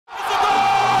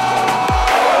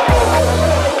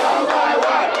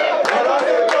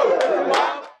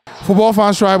Football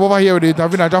Fans Tribe over here with the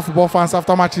interview Naija football fans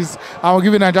after matches. I will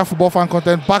give you Naija football fan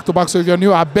content back to back. So if you're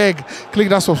new, I beg, click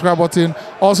that subscribe button.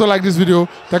 Also like this video.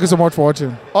 Thank you so much for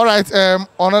watching. All right,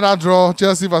 another draw,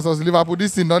 Chelsea versus Liverpool.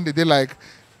 This thing done they like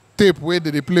tape where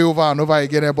they play over and over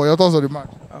again. But your thoughts on the match?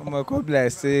 I'm a couple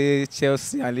like say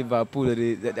Chelsea and Liverpool.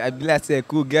 I be like say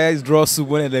cool guys draw soup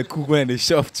when they cook when they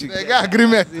shop. They get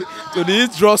agreement. So they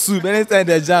eat draw soup anytime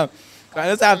they jam.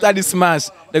 And after this match,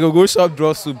 they go shop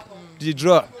draw soup. The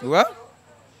draw. Well,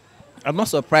 I'm not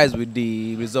surprised with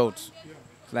the results.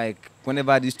 Like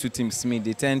whenever these two teams meet,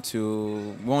 they tend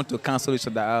to want to cancel each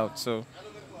other out. So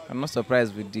I'm not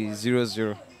surprised with the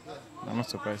 0-0. I'm not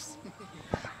surprised.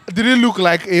 Did it look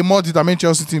like a more determined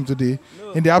Chelsea team today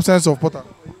in the absence of Potter?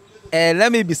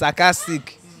 Let me be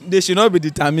sarcastic. They should not be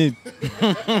determined.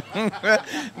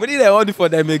 We need a order for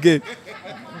them again.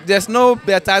 There's no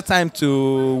better time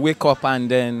to wake up and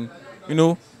then,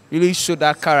 really show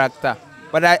that character.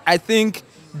 But I think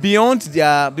beyond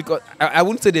because I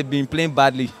wouldn't say they've been playing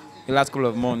badly the last couple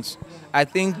of months. I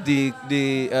think the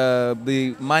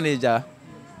manager,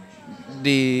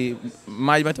 the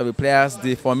management of the players,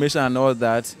 the formation and all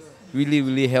that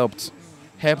really helped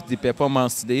the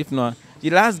performance today. If not,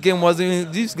 this game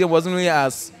wasn't really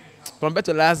as compared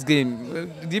to last game.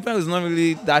 The difference is not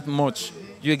really that much.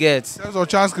 You get in terms of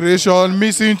chance creation,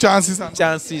 missing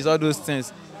chances, all those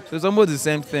things. So it's almost the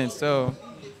same thing. So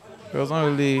it was not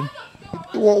really.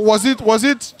 Was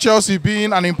it Chelsea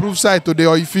being an improved side today,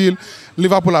 or you feel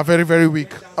Liverpool are very, very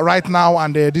weak right now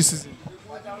and this season?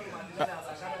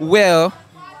 Well,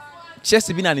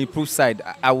 Chelsea being an improved side,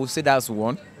 I would say that's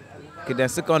one. Okay, then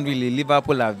secondly,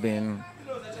 Liverpool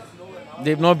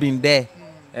they've not been there.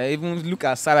 Even look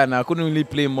at Salah now, couldn't really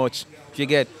play much. You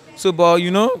get. So, but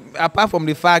apart from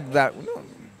the fact that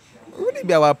wouldn't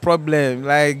be our problem,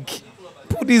 like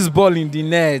put this ball in the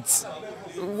net.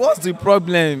 What's the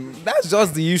problem? That's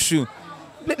just the issue.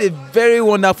 Played a very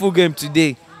wonderful game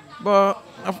today, but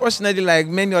unfortunately, like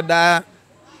many other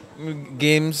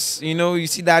games, you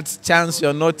see that chance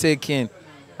you're not taking.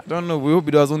 I don't know. We hope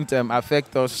it doesn't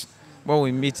affect us when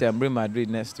we meet Real Madrid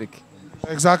next week.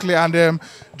 Exactly, and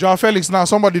Felix now,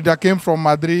 somebody that came from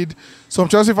Madrid. Some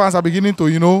Chelsea fans are beginning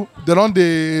to,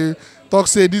 they talk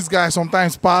say this guy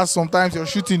sometimes pass, sometimes you're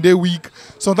shooting they weak,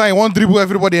 sometimes you want dribble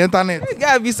everybody internet. This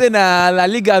guy be saying La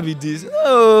Liga with this.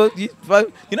 Oh,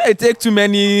 it take too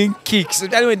many kicks.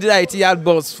 Especially when they do that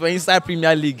balls for inside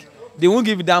Premier League, they won't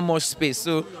give you that much space.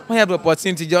 So when you have the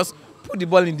opportunity, just put the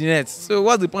ball in the net. So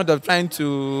what's the point of trying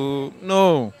to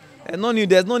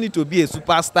there's no need to be a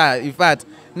superstar. In fact,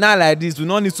 now like this, we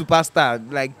don't need superstar,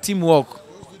 like teamwork.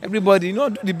 Everybody, do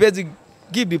the basic,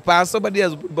 give the pass, somebody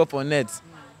else will put the ball for net.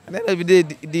 At the end of the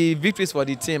day, the victories for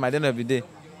the team at the end of the day.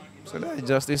 So that's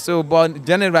just it. So, but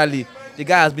generally, the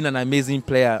guy has been an amazing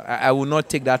player. I will not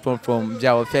take that one from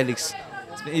Felix.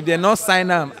 If they're not signing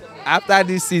him after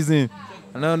this season,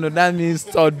 no, that means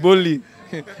Todd Bowley.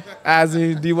 As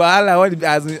in the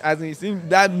Wahala, as in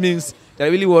that means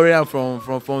they're really worrying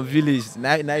from village.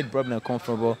 Now the problem comes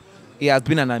from. But he has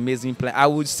been an amazing player. I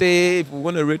would say if we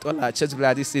want to rate all our Chelsea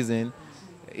players this season,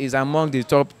 he's among the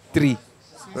top 3.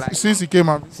 Like, since he came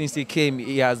out? Since he came,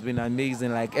 he has been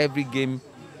amazing. Like every game,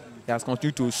 he has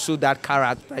continued to show that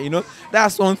character.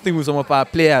 That's one thing with some of our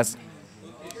players.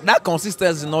 That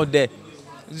consistency is not there.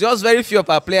 Just very few of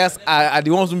our players are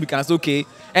the ones who we can say, okay,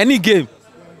 any game,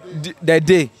 the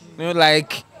day.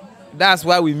 Like that's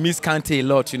why we miss Kante a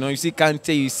lot. You see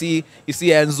Kante, you see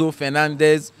Enzo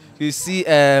Fernandez, you see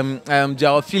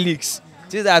Felix.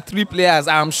 These are 3 players.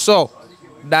 I'm sure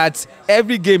that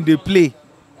every game they play,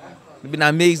 they've been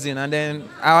amazing, and then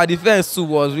our defense too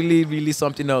was really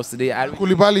something else today.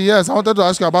 Koulibaly, yes, I wanted to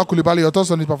ask you about Koulibaly. Your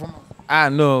thoughts on his performance?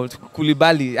 No,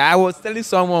 Koulibaly. I was telling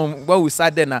someone when we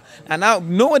sat there now, and now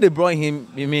when they brought him,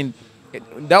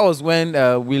 that was when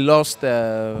we lost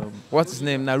what's his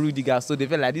name now, Rudiger. So they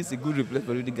felt like this is a good replacement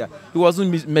for Rudiger. He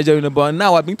wasn't measuring, but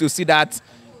now I'm beginning to see that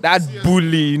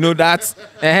bully, that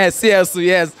CSU,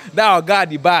 yes, that guy at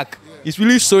the back. He's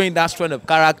really showing that strength of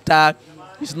character.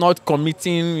 He's not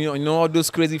committing, all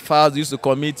those crazy fouls he used to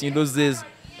commit in those days.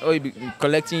 Oh, he be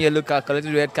collecting yellow card,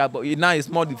 collecting red card, but now it's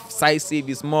more decisive.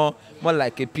 It's more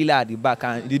like a pillar at the back.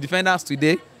 And the defenders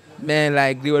today, man,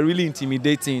 like they were really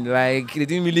intimidating. Like they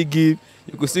didn't really give.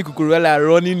 You could see Cucurella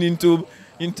running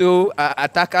into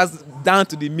attackers down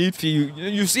to the midfield.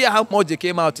 You see how much they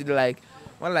came out.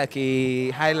 More like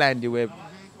a highline they were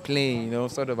playing,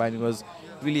 sort of, and it was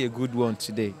really a good one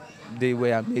today. they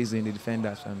were amazing. The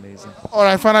defenders were amazing. All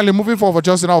right, finally, moving forward for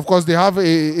Chelsea now, of course, they have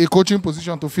a coaching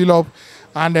position to fill up,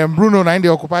 and Bruno and they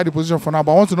occupy the position for now.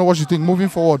 But I want to know what you think moving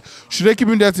forward. Should they keep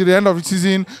him there till the end of the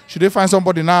season? Should they find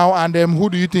somebody now? And who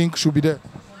do you think should be there?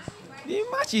 The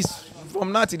matches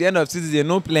from now to the end of the season, they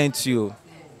know plenty.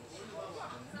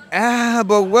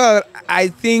 But well, I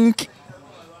think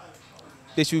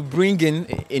they should bring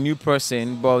in a new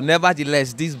person. But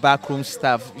nevertheless, this backroom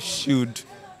staff should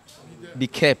be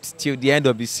kept till the end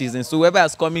of the season. So whoever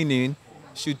is coming in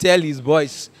should tell his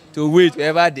boys to wait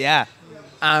wherever they are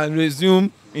and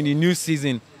resume in the new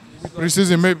season.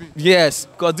 Pre-season maybe. Yes,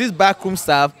 because this backroom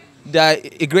staff, they are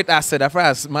a great asset as far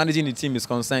as managing the team is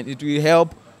concerned. It will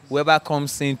help whoever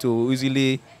comes in to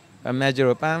easily measure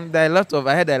up. And there are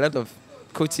I heard there are a lot of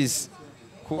coaches.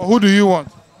 Who do you want?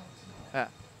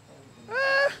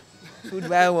 Who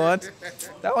do I want?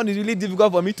 That one is really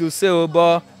difficult for me to say,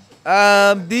 but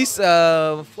this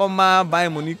former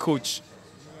Bayern Munich coach,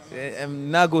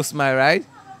 Nagelsmann, right?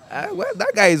 Well,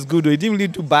 that guy is good. He didn't really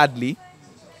do badly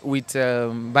with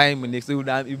Bayern Munich. So it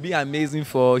would be amazing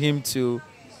for him to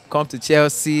come to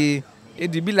Chelsea.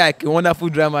 It would be like a wonderful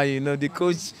drama, The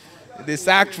coach, they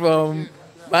sacked from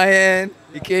Bayern.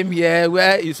 He came here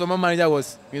where his former manager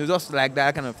was, just like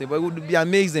that kind of thing. But it would be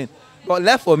amazing. But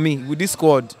left for me, with this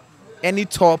squad, any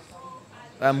top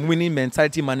winning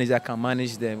mentality manager can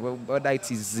manage them. Whether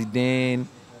it is Zidane,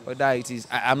 whether it is...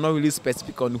 I'm not really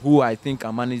specific on who I think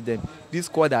can manage them. This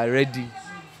squad are ready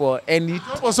for any...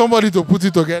 For somebody to put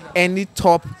it together. Any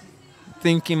top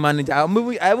thinking manager. I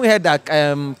even heard that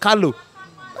Carlo,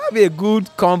 that'll be a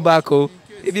good comeback.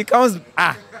 If he comes...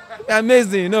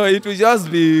 amazing. It will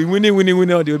just be winning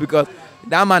all the way because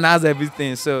that man has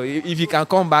everything. So if he can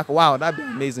come back, wow, that'd be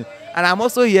amazing. And I'm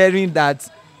also hearing that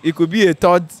it could be a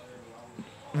third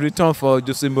return for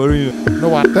Jose Mourinho. No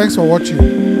one. Thanks for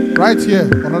watching. Right here,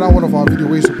 another one of our videos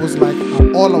where you're supposed to like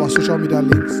on all our social media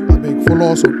links. I beg, follow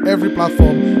us on every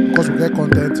platform because we get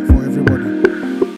content for everybody.